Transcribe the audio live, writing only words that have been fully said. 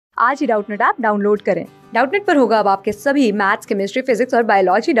आज ही Doubtnut app download करें। Doubtnut पर होगा अब आपके सभी मैथ्स, केमिस्ट्री, फिजिक्स और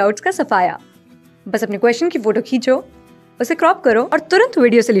बायोलॉजी डाउट्स का सफाया। बस अपने क्वेश्चन की फोटो खींचो, उसे क्रॉप करो और तुरंत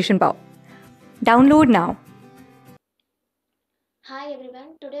वीडियो सोल्यूशन पाओ। Download now. Hi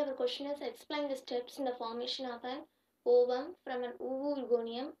everyone, today our question is explain the steps in the formation of an ovum from an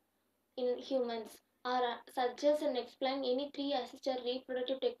oogonium in humans, or suggest and explain any three assisted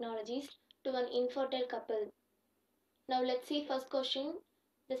reproductive technologies to an infertile couple. Now let's see first question,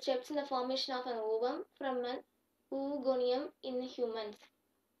 the steps in the formation of an ovum from an oogonium in humans.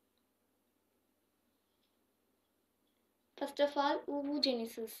 First of all,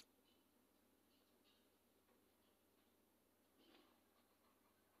 oogogenesis.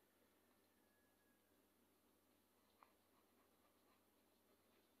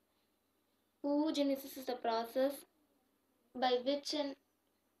 Oogogenesis is the process by which an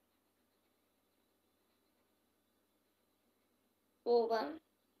ovum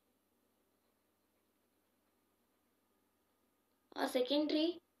or secondary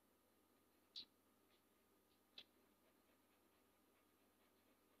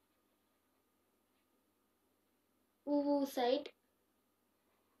oocyte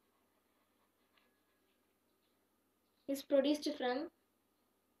is produced from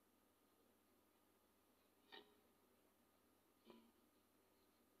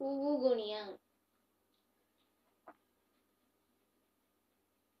oogonia.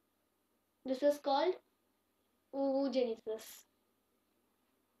 This is called oogogenesis.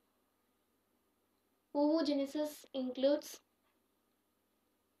 Oogogenesis includes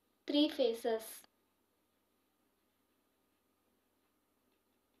three phases.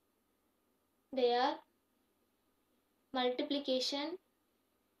 They are multiplication,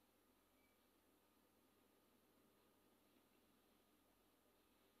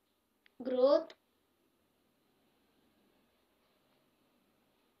 growth,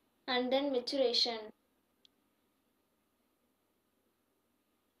 and then maturation.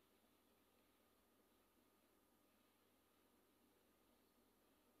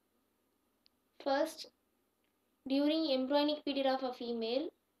 First, during embryonic period of a female,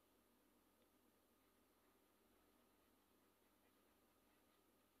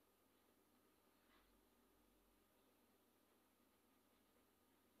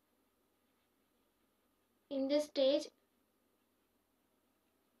 in this stage,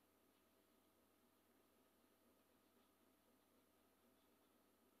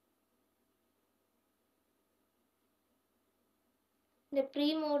 the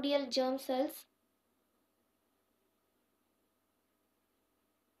primordial germ cells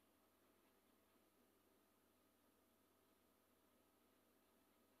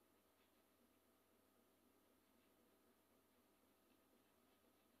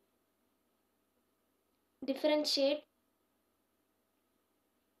differentiate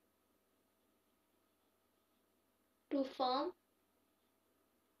to form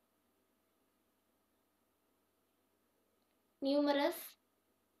numerous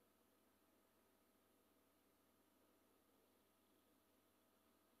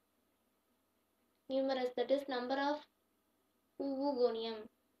that is number of oogonium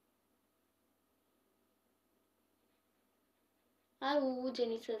or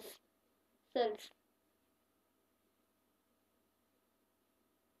oogogenesis cells.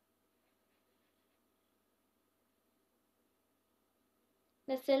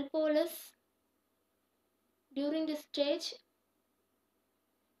 The cell polis during this stage,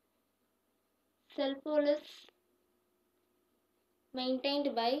 cell polis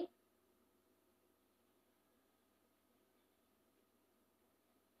maintained by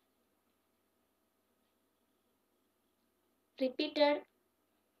repeated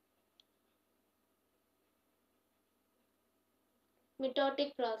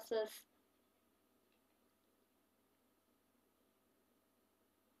mitotic process.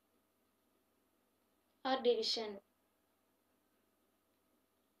 Or division.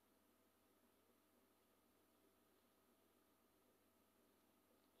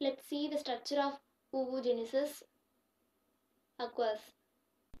 Let's see the structure of oogogenesis occurs.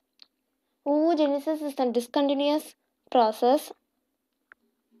 Oogogenesis is a discontinuous process.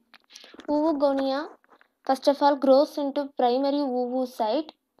 Oogonia first of all grows into primary oocyte.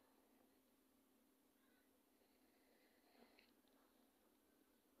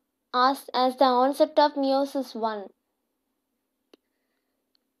 As the onset of meiosis 1.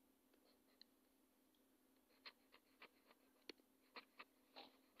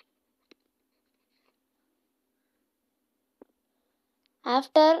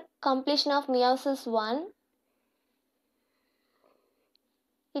 After completion of meiosis 1,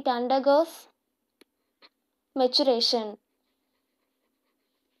 it undergoes maturation.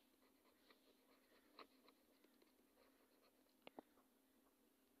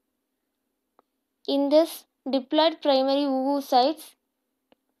 In this, diploid primary oocytes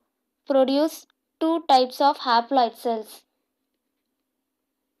produce two types of haploid cells.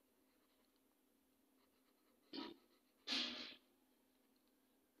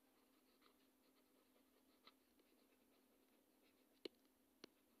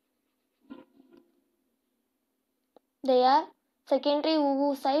 They are secondary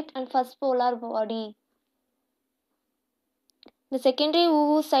oocyte and first polar body. The secondary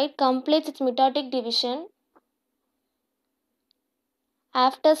oocyte completes its mitotic division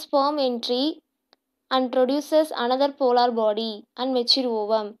after sperm entry and produces another polar body and mature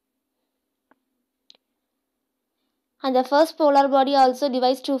ovum. And the first polar body also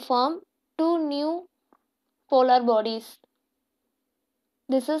divides to form two new polar bodies.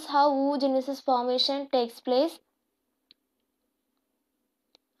 This is how oogenesis formation takes place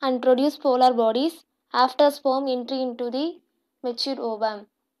and produce polar bodies after sperm entry into the mature ovum.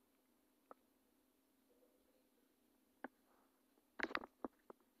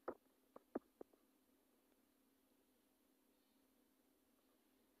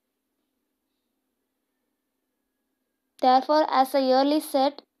 Therefore, as I earlier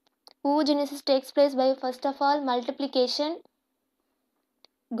said, oogenesis takes place by first of all multiplication,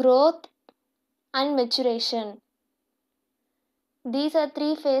 growth and maturation. These are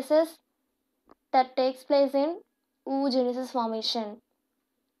three phases that takes place in oogenesis formation.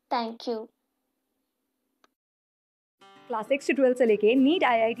 Thank you. Class 6 से 12 से लेके NEET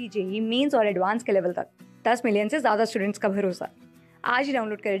IIT JEE mains और advance के level तक 10 million से ज़्यादा students का भरोसा। आज ही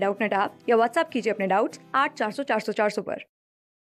डाउनलोड करें डाउटनेट ऐप या व्हाट्सएप कीजिए अपने डाउट्स 8400 400 400 पर।